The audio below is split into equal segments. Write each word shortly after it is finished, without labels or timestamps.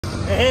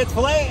Hey, it's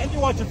Filet, and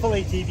you're watching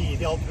Filet TV,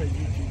 the ultimate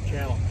YouTube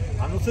channel.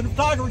 I'm no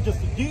cinematographer,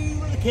 just a dude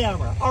with a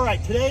camera. All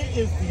right, today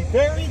is the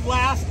very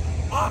last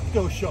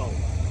Octo show.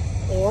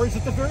 Or is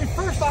it the very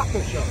first Octo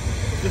show?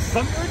 If this is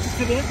something you're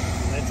interested in,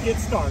 let's get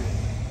started.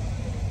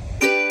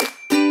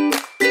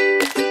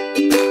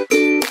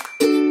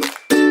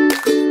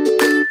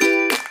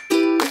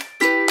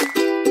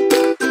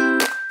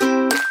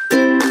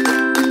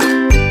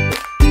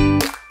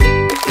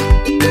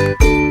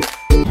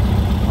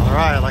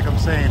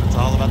 Saying it's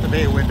all about the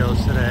bay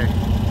windows today.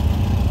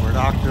 We're at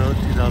Octo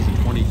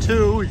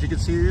 2022. As you can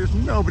see, there's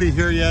nobody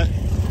here yet.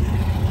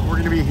 We're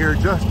going to be here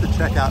just to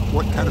check out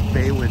what kind of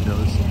bay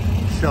windows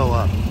show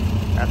up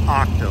at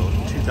Octo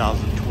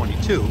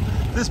 2022.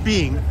 This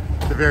being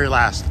the very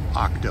last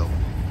Octo.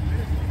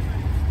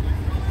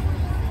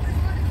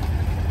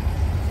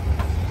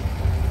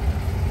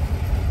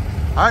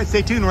 All right,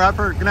 stay tuned. We're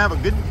going to have a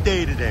good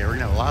day today. We're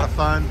going to have a lot of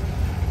fun.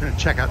 We're going to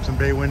check out some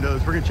bay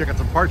windows. We're going to check out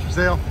some parts for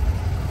sale.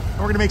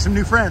 We're gonna make some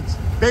new friends,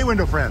 bay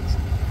window friends.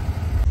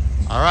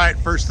 All right,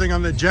 first thing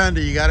on the agenda,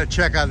 you gotta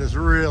check out this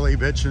really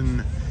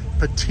bitchin'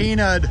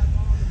 patinaed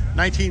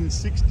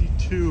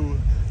 1962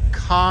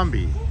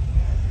 Combi.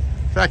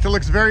 In fact, it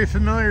looks very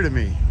familiar to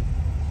me.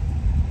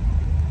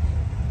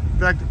 In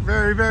fact,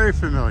 very, very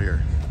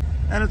familiar.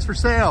 And it's for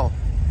sale.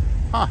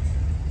 Huh.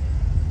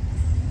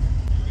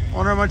 I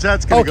wonder how much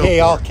that's gonna go for.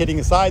 Okay, all kidding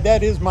aside,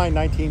 that is my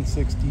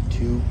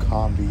 1962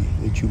 Combi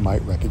that you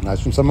might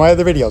recognize from some of my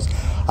other videos.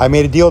 I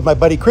made a deal with my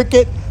buddy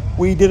Cricket.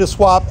 We did a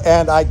swap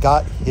and I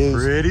got his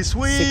pretty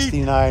sweet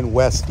 69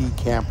 Westie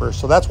camper.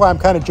 So that's why I'm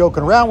kind of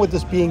joking around with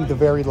this being the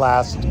very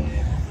last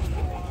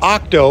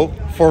Octo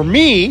for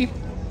me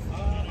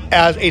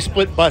as a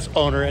split bus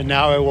owner. And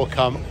now I will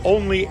come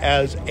only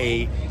as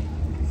a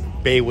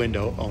bay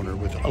window owner,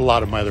 with a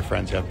lot of my other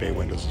friends have bay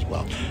windows as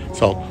well.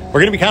 So we're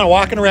going to be kind of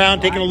walking around,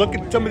 taking a look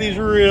at some of these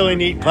really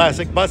neat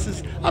classic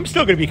buses. I'm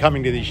still going to be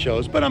coming to these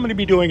shows, but I'm going to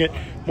be doing it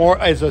more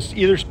as a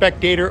either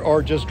spectator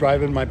or just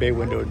driving my bay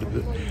window into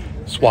the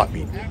swap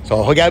meet.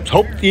 So I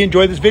hope you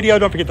enjoy this video.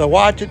 Don't forget to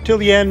watch it till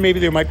the end. Maybe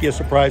there might be a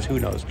surprise, who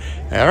knows.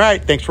 All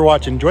right, thanks for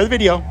watching. Enjoy the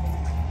video.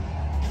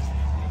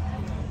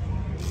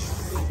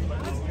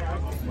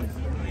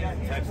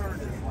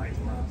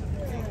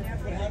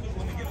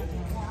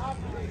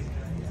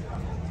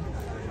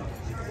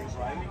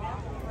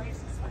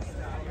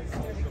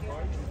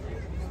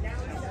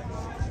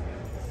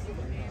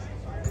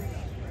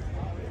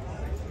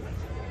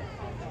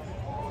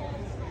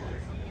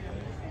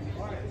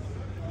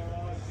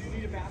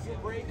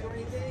 Break or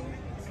anything?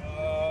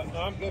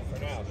 No, I'm good for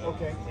now. Though.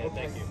 Okay. Yeah,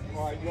 thank you.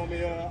 All right, you want me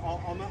to?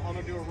 I'm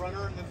gonna do a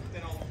runner and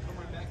then I'll come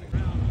right back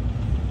around.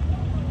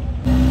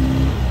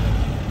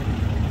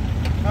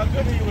 How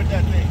good are you with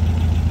that thing?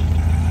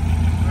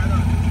 Right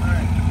on. All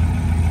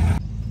right.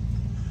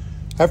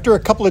 After a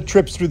couple of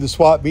trips through the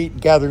swap meet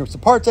and gathering up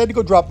some parts, I had to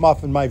go drop them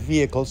off in my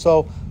vehicle.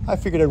 So I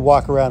figured I'd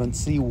walk around and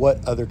see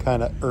what other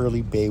kind of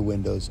early bay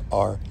windows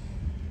are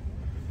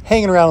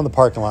hanging around in the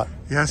parking lot.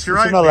 Yes, you're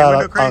right. Not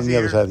allowed on the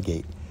other side of the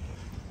gate.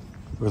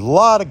 There's a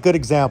lot of good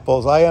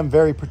examples. I am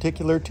very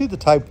particular to the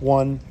Type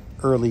 1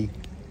 early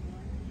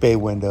bay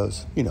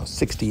windows,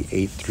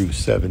 68 through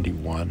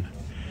 71.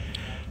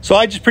 So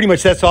I just pretty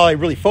much, that's all I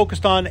really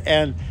focused on.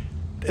 And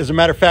as a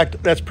matter of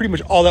fact, that's pretty much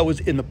all that was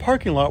in the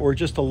parking lot, were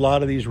just a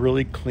lot of these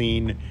really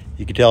clean,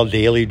 you could tell,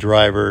 daily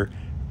driver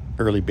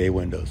early bay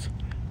windows.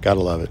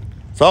 Gotta love it.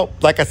 So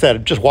like I said,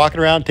 I'm just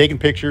walking around, taking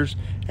pictures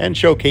and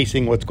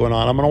showcasing what's going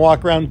on. I'm gonna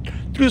walk around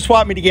through the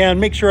swap meet again,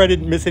 make sure I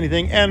didn't miss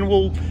anything, and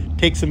we'll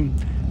take some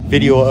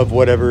video of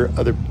whatever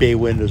other bay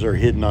windows are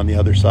hidden on the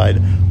other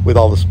side with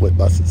all the split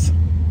buses.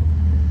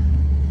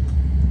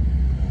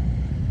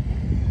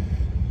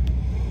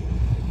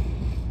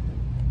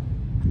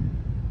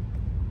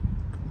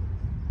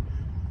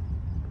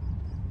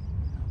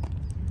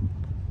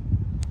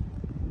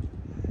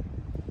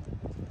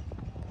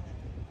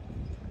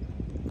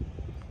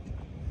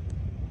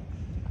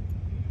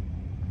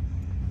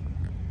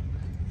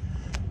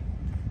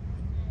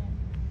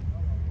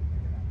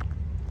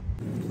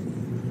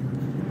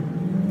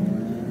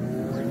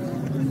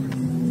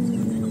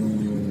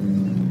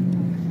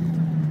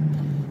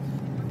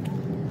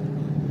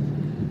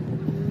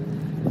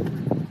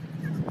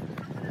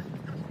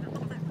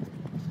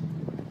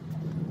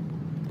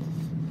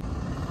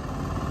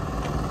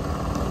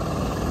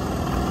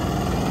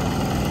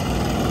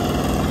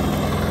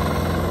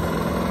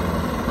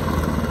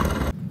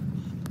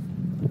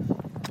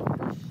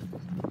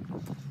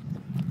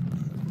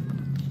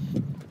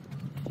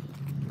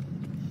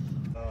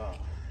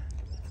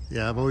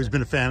 Yeah, I've always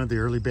been a fan of the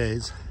early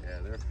bays. Yeah,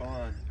 they're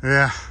fun.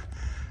 Yeah.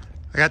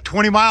 I got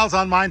 20 miles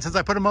on mine since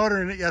I put a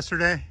motor in it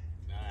yesterday.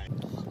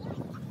 Nice.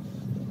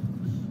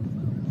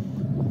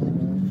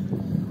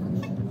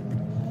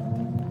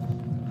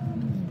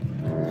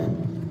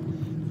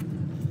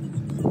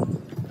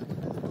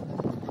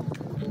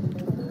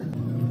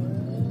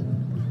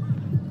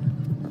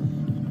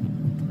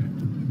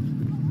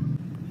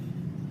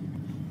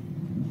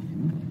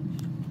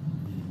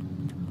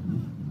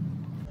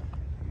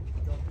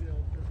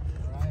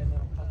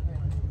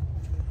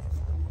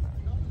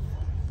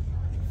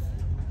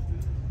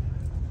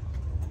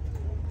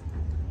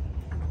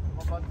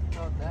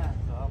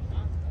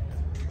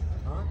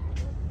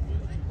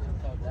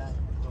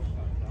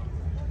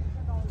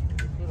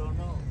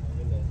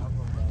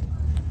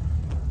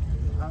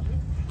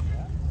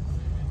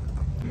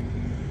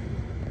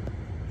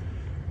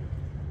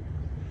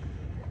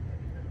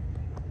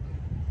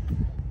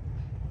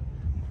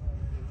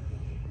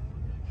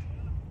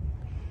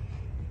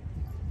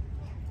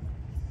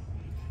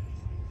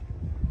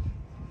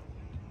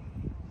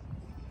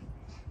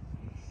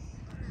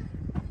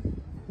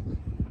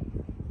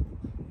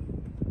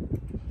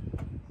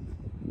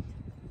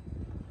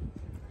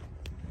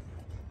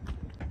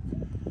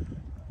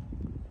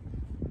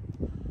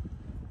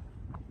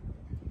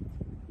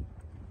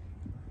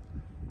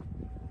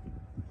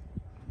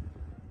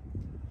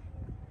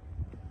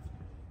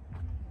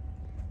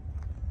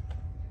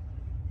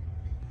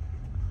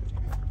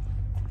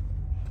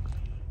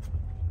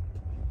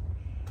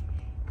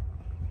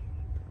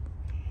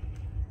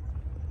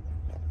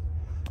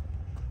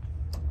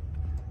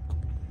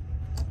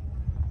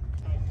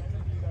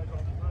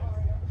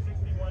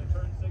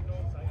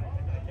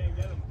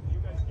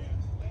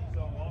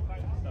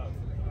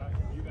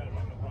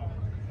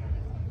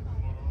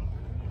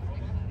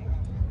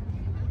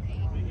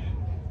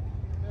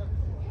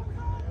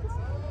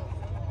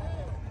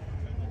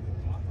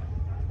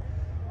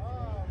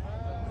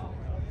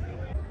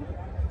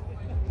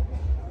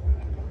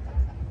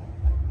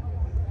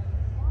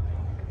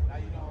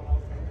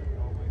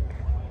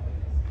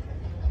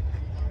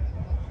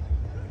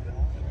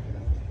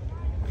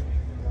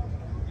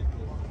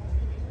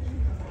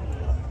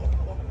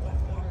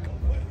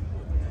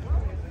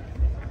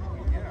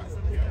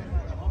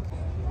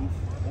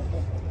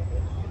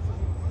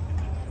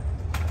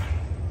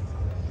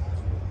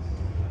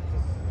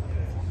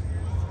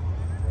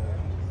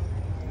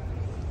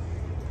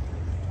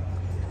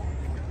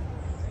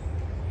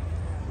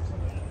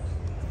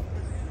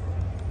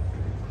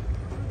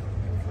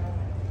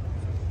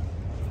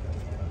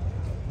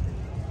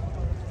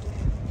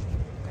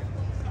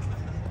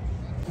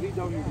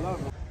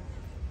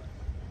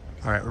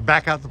 All right, we're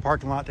back out in the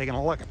parking lot taking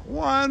a look.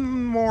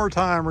 One more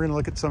time, we're gonna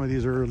look at some of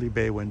these early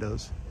bay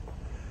windows.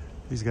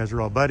 These guys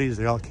are all buddies.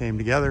 They all came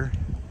together.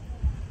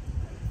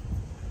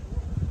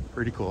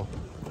 Pretty cool.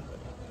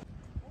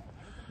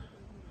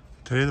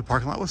 Today the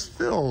parking lot was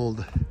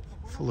filled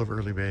full of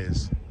early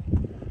bays.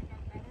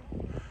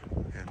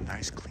 We had a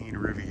nice clean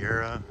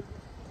Riviera.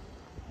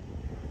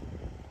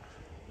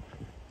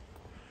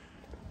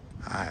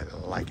 I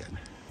like it.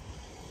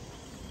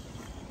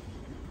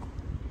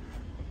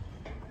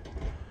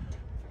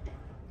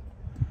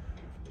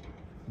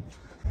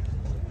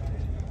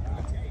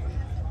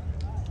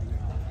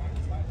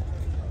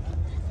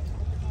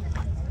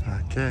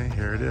 Okay,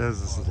 here it is.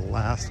 This is the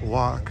last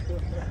walk.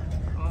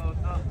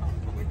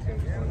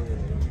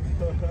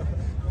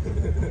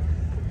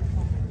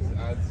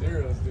 Add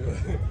zeros to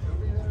it.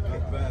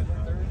 Not bad.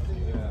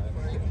 Yeah.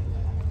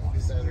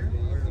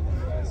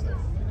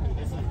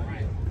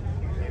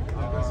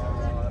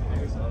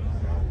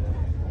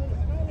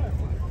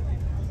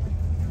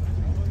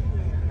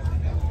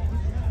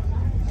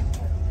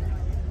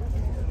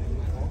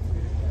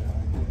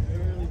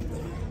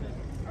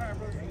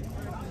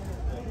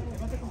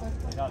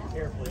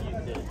 Carefully you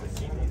did.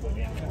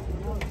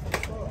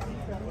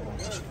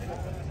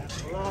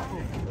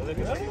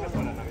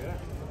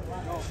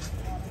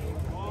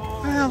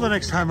 Well, the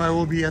next time I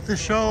will be at the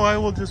show, I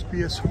will just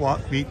be a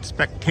swap meet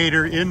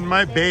spectator in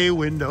my bay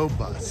window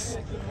bus.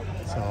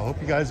 So I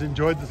hope you guys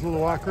enjoyed this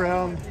little walk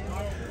around.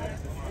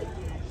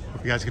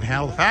 Hope you guys can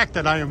handle the fact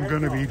that I am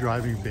going to be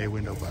driving bay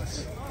window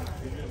bus.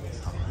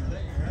 So,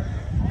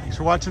 thanks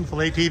for watching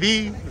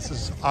philatv. This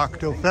is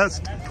Octo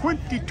Fest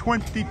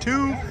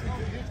 2022.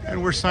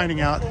 And we're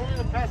signing out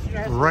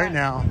right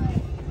now.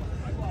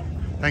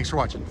 Thanks for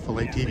watching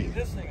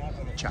philatv.